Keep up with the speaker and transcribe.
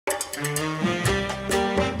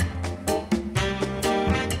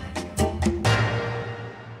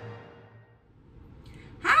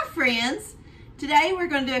friends. Today we're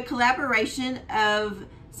going to do a collaboration of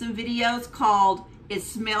some videos called It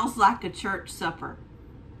Smells Like a Church Supper.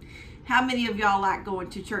 How many of y'all like going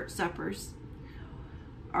to church suppers?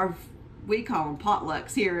 Or we call them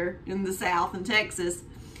potlucks here in the South in Texas.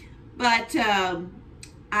 But I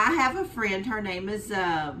have a friend, her name is,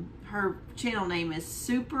 her channel name is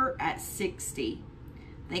Super at 60.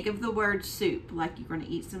 Think of the word soup, like you're going to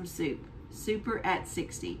eat some soup. Super at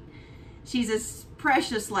 60. She's a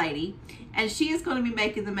precious lady, and she is going to be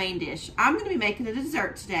making the main dish. I'm going to be making a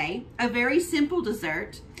dessert today, a very simple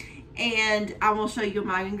dessert, and I will show you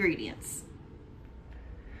my ingredients.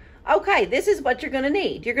 Okay, this is what you're going to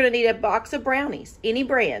need. You're going to need a box of brownies, any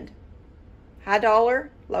brand, high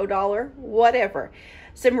dollar, low dollar, whatever.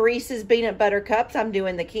 Some Reese's peanut butter cups. I'm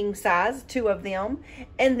doing the king size, 2 of them,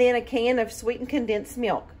 and then a can of sweetened condensed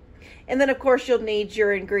milk. And then, of course, you'll need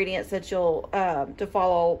your ingredients that you'll to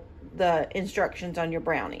follow the instructions on your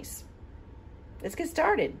brownies. Let's get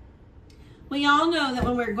started. We all know that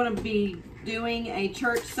when we're going to be doing a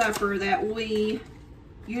church supper that we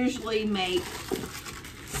usually make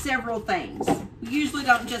several things. We usually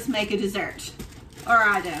don't just make a dessert, or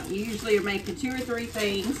I don't. You usually are making 2 or 3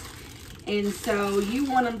 things, and so you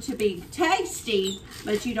want them to be tasty,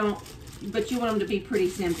 but you want them to be pretty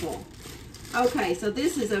simple. Okay, so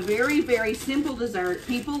this is a very, very simple dessert.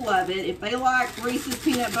 People love it. If they like Reese's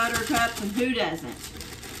peanut butter cups, and who doesn't,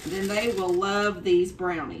 then they will love these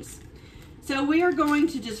brownies. So we are going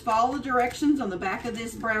to just follow the directions on the back of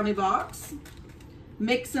this brownie box,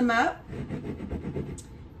 mix them up,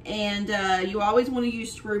 and you always want to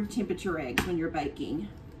use room temperature eggs when you're baking.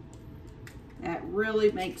 That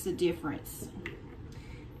really makes a difference.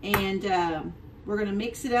 And we're going to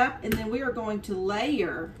mix it up, and then we are going to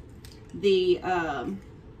layer the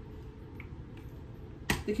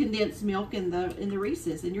condensed milk in the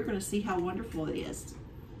Reese's, and you're going to see how wonderful it is.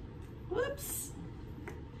 Whoops.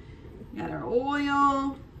 Got our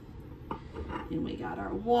oil, and we got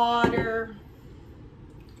our water,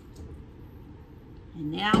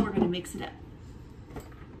 and now we're going to mix it up.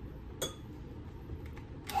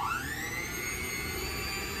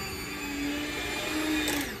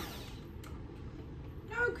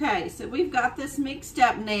 Okay, so we've got this mixed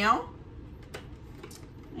up now.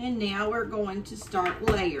 And now we're going to start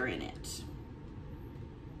layering it.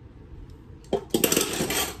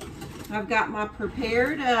 I've got my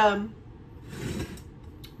prepared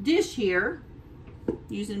dish here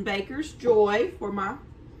using Baker's Joy for my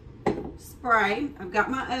spray. I've got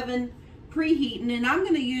my oven preheating, and I'm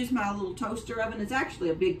going to use my little toaster oven. It's actually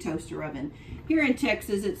a big toaster oven. Here in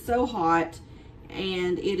Texas, it's so hot,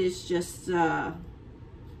 and it is just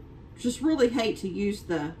really hate to use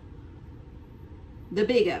the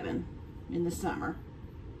big oven in the summer.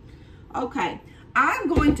 Okay, I'm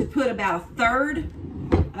going to put about 1/3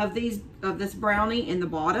 of this brownie in the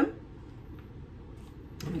bottom.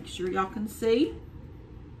 Make sure y'all can see.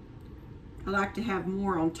 I like to have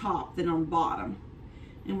more on top than on bottom.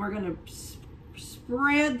 And we're going to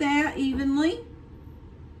spread that evenly.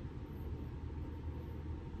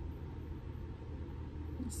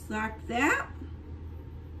 Just like that.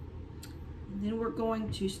 And then we're going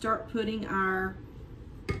to start putting our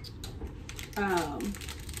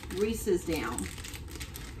Reese's down.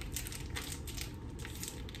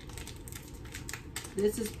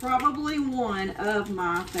 This is probably one of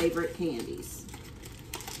my favorite candies.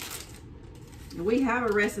 We have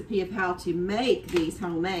a recipe of how to make these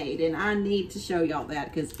homemade, and I need to show y'all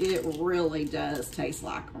that because it really does taste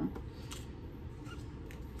like them.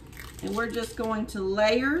 And we're just going to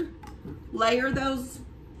layer those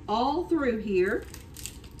all through here.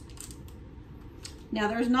 Now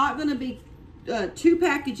there's not going to be 2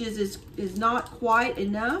 packages is not quite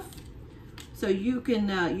enough, so you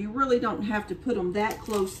can you really don't have to put them that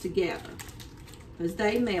close together because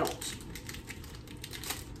they melt.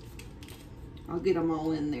 I'll get them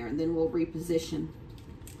all in there, and then we'll reposition.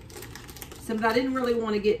 So but I didn't really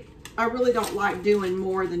want to get, I really don't like doing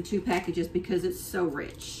more than 2 packages because it's so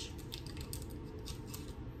rich.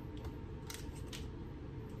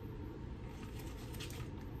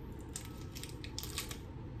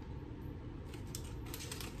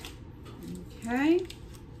 Okay.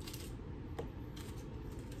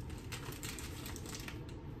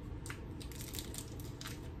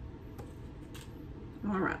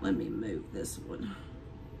 All right, let me move this one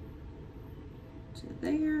to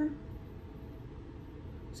there.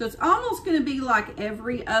 So it's almost going to be like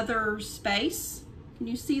every other space. Can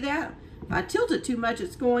you see that? If I tilt it too much,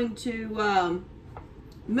 it's going to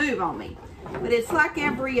move on me. But it's like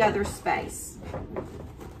every other space.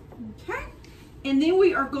 Okay. And then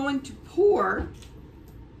we are going to pour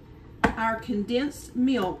our condensed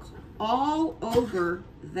milk all over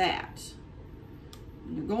that.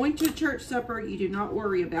 When you're going to a church supper, you do not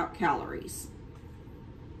worry about calories.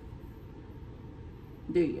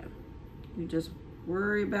 Do you? You just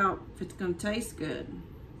worry about if it's going to taste good.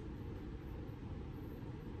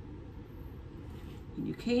 And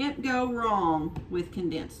you can't go wrong with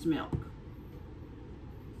condensed milk.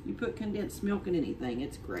 You put condensed milk in anything,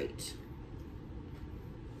 it's great.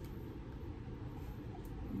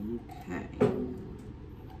 Okay.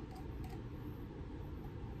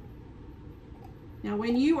 Now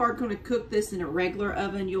when you are going to cook this in a regular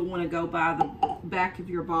oven, you'll want to go by the back of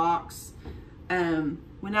your box.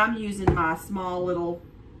 When I'm using my small little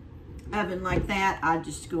oven like that, I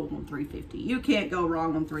just go on 350. You can't go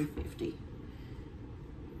wrong on 350.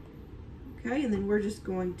 Okay, and then we're just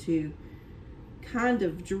going to kind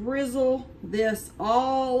of drizzle this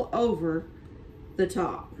all over the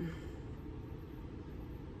top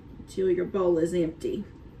until your bowl is empty.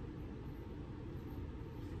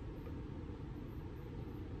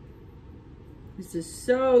 This is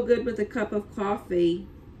so good with a cup of coffee,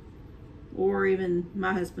 or even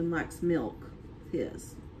my husband likes milk with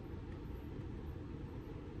his.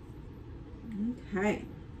 Okay,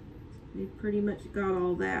 we've pretty much got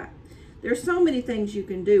all that. There's so many things you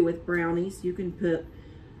can do with brownies. You can put,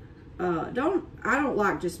 I don't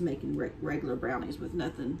like just making regular brownies with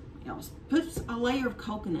nothing else. Put a layer of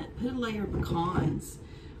coconut, put a layer of pecans,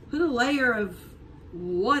 put a layer of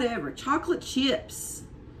whatever, chocolate chips.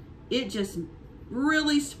 It just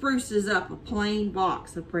really spruces up a plain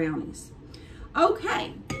box of brownies.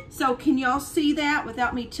 Okay, so can y'all see that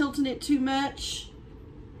without me tilting it too much?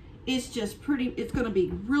 It's just pretty, it's gonna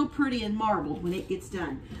be real pretty and marbled when it gets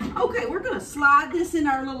done. Okay, we're gonna slide this in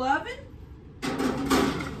our little oven.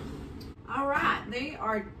 All right, they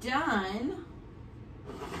are done.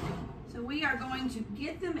 So we are going to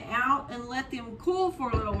get them out and let them cool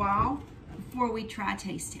for a little while before we try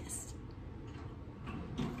taste test.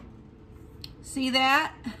 See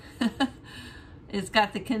that? It's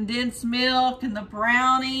got the condensed milk and the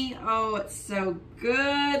brownie. Oh, it's so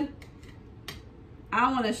good. I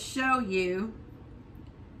want to show you.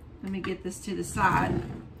 Let me get this to the side.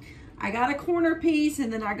 I got a corner piece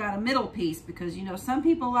and then I got a middle piece because, you know, some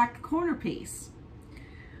people like the corner piece.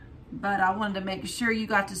 But I wanted to make sure you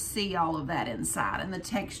got to see all of that inside and the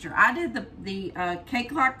texture. I did the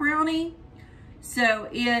cake-like brownie, so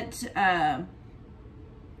it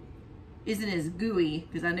isn't as gooey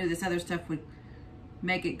because I knew this other stuff would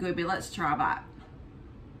make it good, but let's try a bite.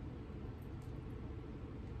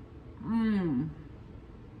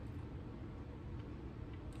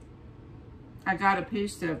 I got a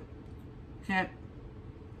piece of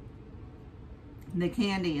the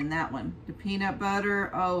candy in that one. The peanut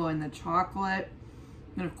butter, oh, and the chocolate.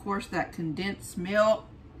 And of course that condensed milk.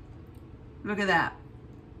 Look at that.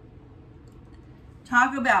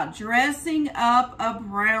 Talk about dressing up a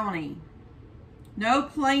brownie. No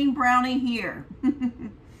plain brownie here.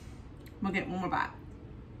 We'll get one more bite.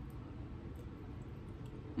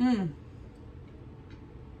 And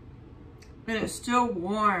it's still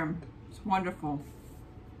warm. It's wonderful.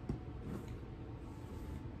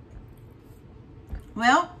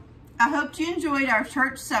 Well, I hope you enjoyed our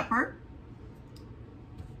church supper.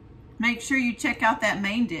 Make sure you check out that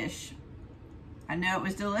main dish. I know it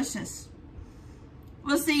was delicious.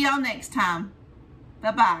 We'll see y'all next time.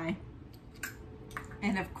 Bye-bye.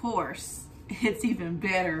 And of course, it's even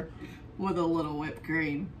better with a little whipped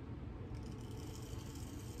cream.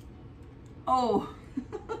 Oh,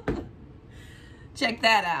 check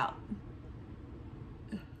that out.